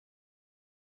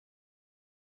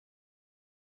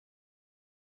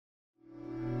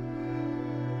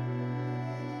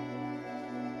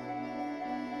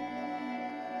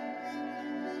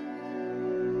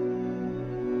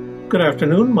Good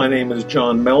afternoon, my name is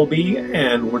John Melby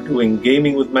and we're doing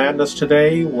Gaming with Madness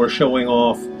today. We're showing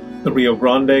off the Rio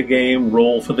Grande game,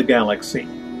 Roll for the Galaxy.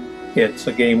 It's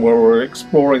a game where we're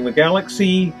exploring the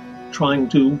galaxy, trying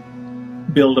to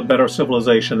build a better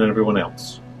civilization than everyone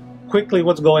else. Quickly,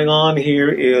 what's going on here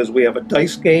is we have a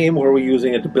dice game where we're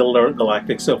using it to build our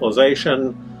galactic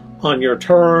civilization. On your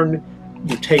turn,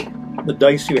 you take the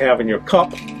dice you have in your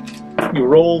cup, you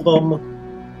roll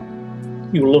them,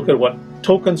 you look at what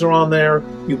tokens are on there,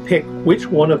 you pick which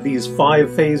one of these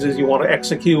 5 phases you want to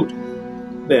execute,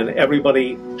 then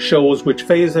everybody shows which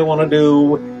phase they want to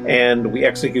do, and we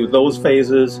execute those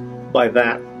phases. By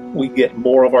that, we get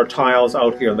more of our tiles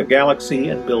out here in the galaxy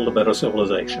and build a better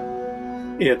civilization.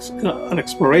 It's an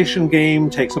exploration game,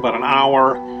 takes about an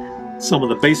hour. Some of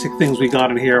the basic things we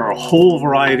got in here are a whole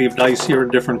variety of dice here in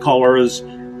different colors.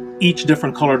 Each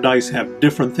different color dice have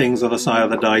different things on the side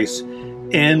of the dice.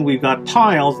 And we've got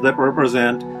tiles that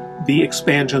represent the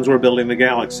expansions we're building the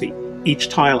galaxy. Each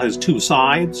tile has 2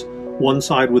 sides. One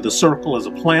side with a circle is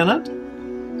a planet,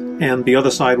 and the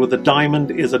other side with a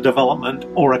diamond is a development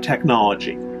or a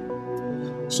technology.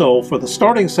 So for the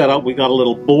starting setup, we got a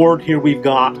little board here we've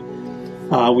got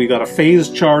a phase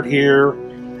chart here,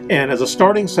 and as a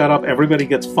starting setup, everybody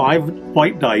gets 5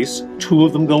 white dice. 2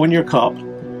 of them go in your cup.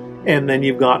 And then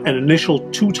you've got an initial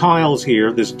 2 tiles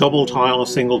here, this double tile, a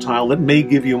single tile, that may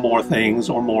give you more things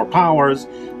or more powers.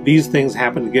 These things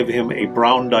happen to give him a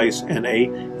brown dice and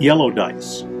a yellow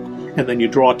dice. And then you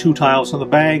draw 2 tiles from the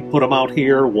bag, put them out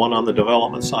here, one on the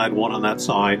development side, one on that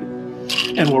side,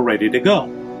 and we're ready to go.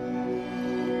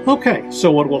 Okay,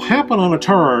 so what will happen on a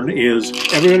turn is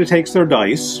everybody takes their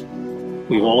dice.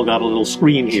 We've all got a little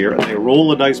screen here, and they roll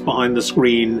the dice behind the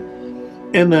screen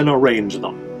and then arrange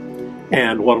them.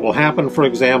 And what will happen, for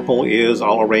example, is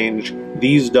I'll arrange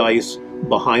these dice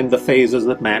behind the phases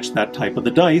that match that type of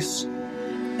the dice.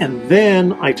 And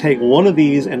then I take one of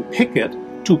these and pick it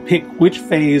to pick which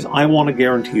phase I want to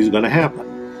guarantee is going to happen.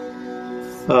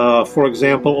 For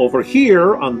example, over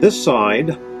here on this side,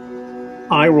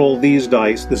 I roll these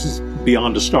dice. This is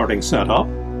beyond a starting setup.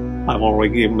 I've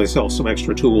already given myself some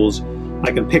extra tools.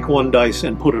 I can pick one dice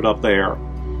and put it up there.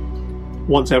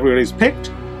 Once everybody's picked,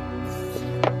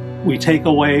 we take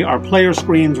away our player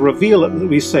screens, reveal it, and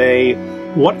we say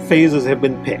what phases have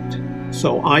been picked.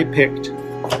 So I picked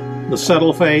the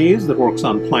settle phase that works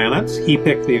on planets, he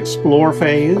picked the explore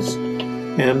phase,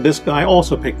 and this guy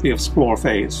also picked the explore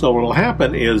phase. So what will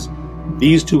happen is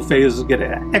these 2 phases get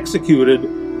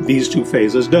executed, these 2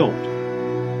 phases don't.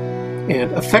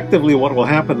 And effectively what will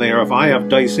happen there, if I have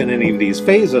dice in any of these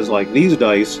phases, like these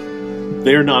dice,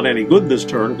 they're not any good this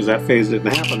turn because that phase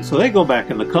didn't happen, so they go back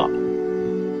in the cup.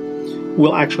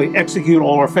 We'll actually execute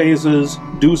all our phases,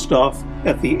 do stuff.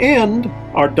 At the end,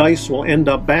 our dice will end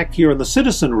up back here in the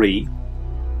citizenry,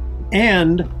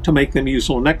 and to make them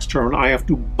useful next turn, I have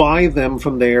to buy them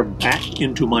from there back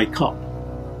into my cup.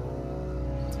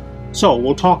 So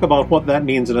we'll talk about what that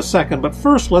means in a second, but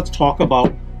first let's talk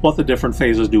about what the different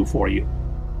phases do for you.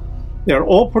 They're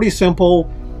all pretty simple.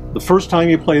 The first time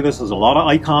you play this, there's a lot of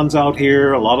icons out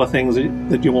here, a lot of things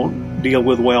that you won't deal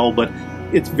with well, but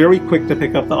it's very quick to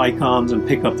pick up the icons and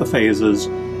pick up the phases,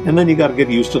 and then you got to get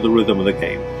used to the rhythm of the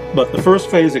game. But the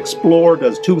first phase, Explore,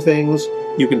 does 2 things.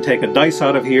 You can take a dice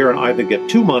out of here and either get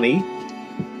 2 money,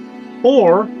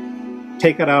 or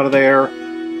take it out of there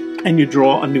and you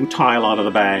draw a new tile out of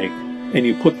the bag. And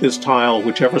you put this tile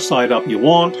whichever side up you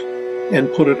want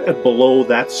and put it at below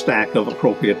that stack of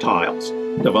appropriate tiles,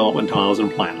 development tiles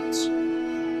and planets.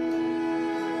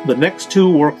 The next 2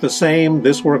 work the same.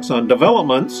 This works on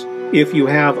developments. If you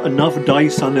have enough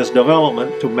dice on this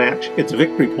development to match its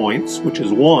victory points, which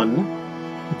is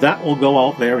 1, that will go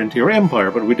out there into your empire,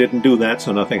 but we didn't do that,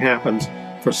 so nothing happens.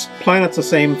 For planets, the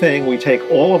same thing. We take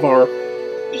all of our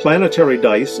planetary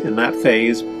dice in that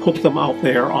phase, put them out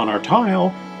there on our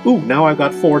tile. Ooh, now I've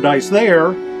got 4 dice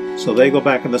there, so they go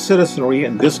back in the citizenry,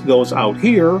 and this goes out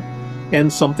here,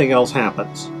 and something else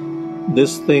happens.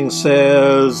 This thing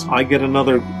says I get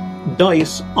another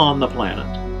dice on the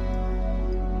planet.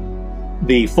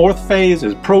 The 4th phase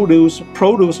is Produce.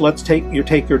 Produce lets you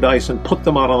take your dice and put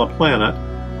them out on the planet.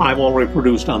 I've already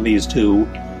produced on these 2.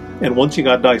 And once you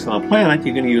got dice on the planet,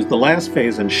 you can use the last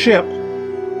phase and ship.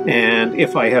 And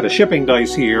if I had a shipping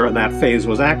dice here and that phase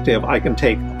was active, I can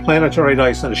take a planetary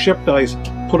dice and a ship dice,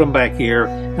 put them back here,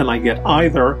 and I get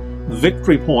either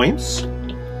victory points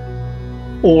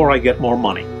or I get more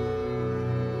money.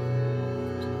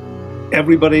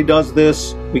 Everybody does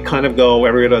this. We kind of go,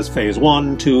 everybody does phase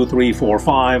 1, 2, 3, 4,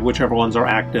 5, whichever ones are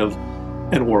active,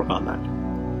 and work on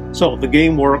that. So the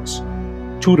game works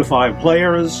 2 to 5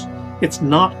 players. It's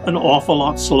not an awful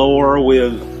lot slower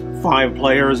with 5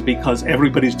 players because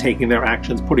everybody's taking their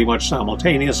actions pretty much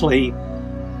simultaneously.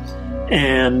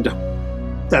 And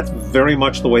that's very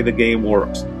much the way the game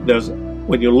works.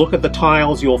 When you look at the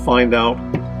tiles, you'll find out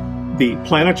the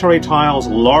planetary tiles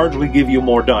largely give you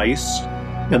more dice,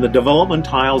 and the development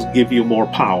tiles give you more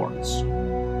powers.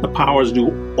 The powers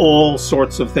do all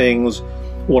sorts of things.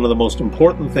 One of the most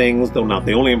important things, though not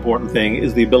the only important thing,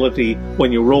 is the ability,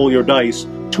 when you roll your dice,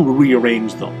 to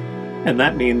rearrange them. And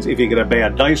that means if you get a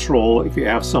bad dice roll, if you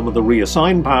have some of the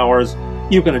reassigned powers,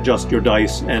 you can adjust your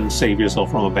dice and save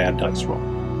yourself from a bad dice roll.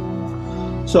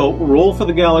 So Roll for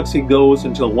the Galaxy goes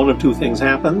until one of two things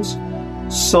happens.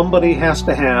 Somebody has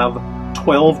to have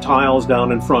 12 tiles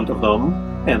down in front of them,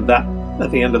 and that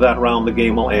at the end of that round the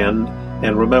game will end.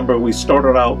 And remember, we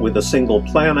started out with a single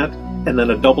planet and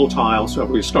then a double tile, so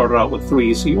we started out with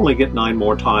 3, so you only get 9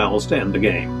 more tiles to end the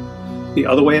game. The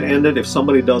other way it ended, if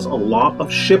somebody does a lot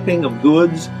of shipping of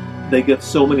goods, they get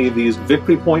so many of these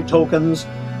victory point tokens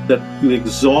that you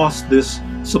exhaust this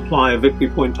supply of victory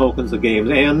point tokens, the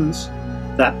game ends.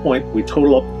 At that point, we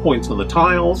total up the points on the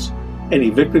tiles, any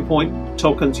victory point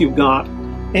tokens you've got,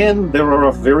 and there are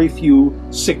a very few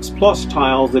 6+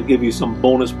 tiles that give you some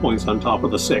bonus points on top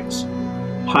of the 6.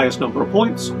 Highest number of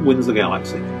points wins the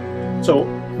galaxy. So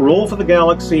Roll for the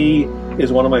Galaxy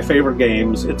is one of my favorite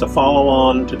games. It's a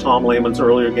follow-on to Tom Lehman's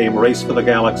earlier game, Race for the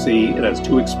Galaxy. It has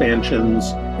 2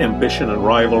 expansions, Ambition and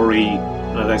Rivalry.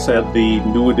 And as I said, the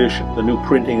new edition, the new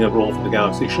printing of Roll for the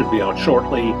Galaxy should be out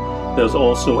shortly. There's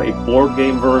also a board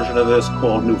game version of this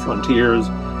called New Frontiers,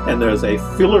 and there's a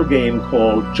filler game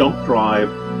called Jump Drive,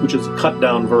 which is a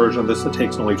cut-down version of this that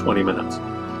takes only 20 minutes.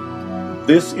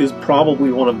 This is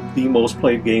probably one of the most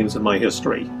played games in my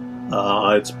history.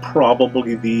 It's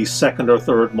probably the 2nd or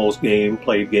 3rd most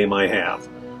played game I have.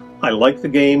 I like the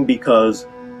game because,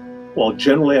 while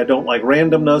generally I don't like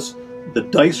randomness, the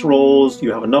dice rolls,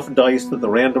 you have enough dice that the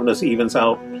randomness evens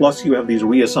out, plus you have these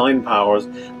reassigned powers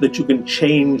that you can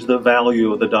change the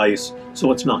value of the dice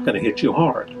so it's not going to hit you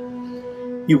hard.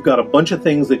 You've got a bunch of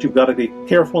things that you've got to be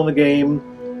careful in the game.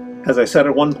 As I said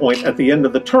at one point, at the end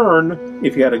of the turn,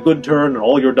 if you had a good turn and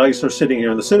all your dice are sitting here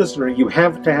in the citizenry, you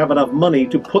have to have enough money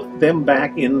to put them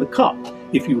back in the cup.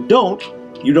 If you don't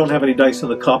have any dice in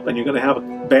the cup, and you're going to have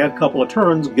a bad couple of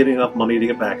turns getting enough money to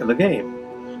get back in the game.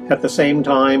 At the same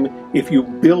time, if you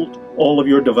built all of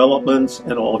your developments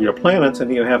and all of your planets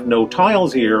and you have no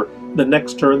tiles here, the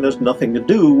next turn there's nothing to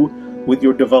do with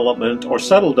your development or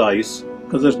settle dice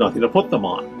because there's nothing to put them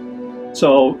on.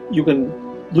 So you can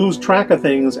lose track of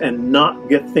things and not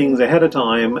get things ahead of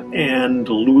time and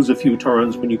lose a few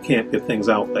turns when you can't get things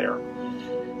out there.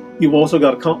 You've also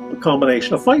got a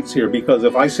combination of fights here, because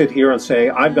if I sit here and say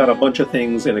I've got a bunch of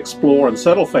things in explore and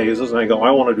settle phases and I go I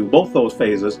want to do both those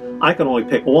phases, I can only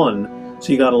pick one.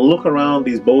 So you got to look around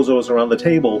these bozos around the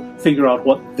table, figure out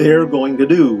what they're going to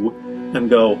do, and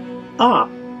go,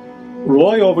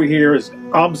 Roy over here is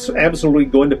absolutely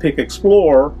going to pick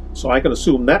explore, so I can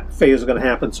assume that phase is going to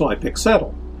happen, so I pick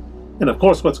settle. And of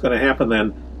course what's going to happen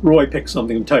then, Roy picks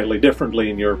something entirely differently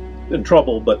and you're in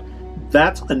trouble, but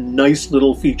that's a nice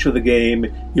little feature of the game.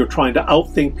 You're trying to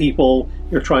outthink people,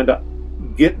 you're trying to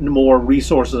get more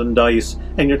resources and dice,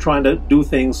 and you're trying to do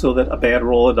things so that a bad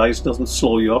roll of dice doesn't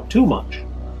slow you up too much.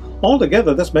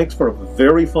 Altogether, this makes for a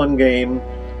very fun game.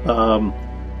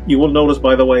 You will notice,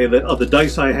 by the way, that of the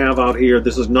dice I have out here,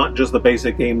 this is not just the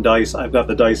basic game dice. I've got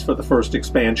the dice for the first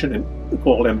expansion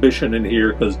called Ambition in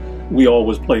here, because we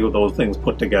always play with those things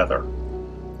put together.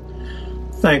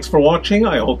 Thanks for watching.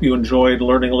 I hope you enjoyed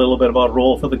learning a little bit about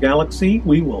Roll for the Galaxy.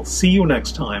 We will see you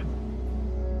next time.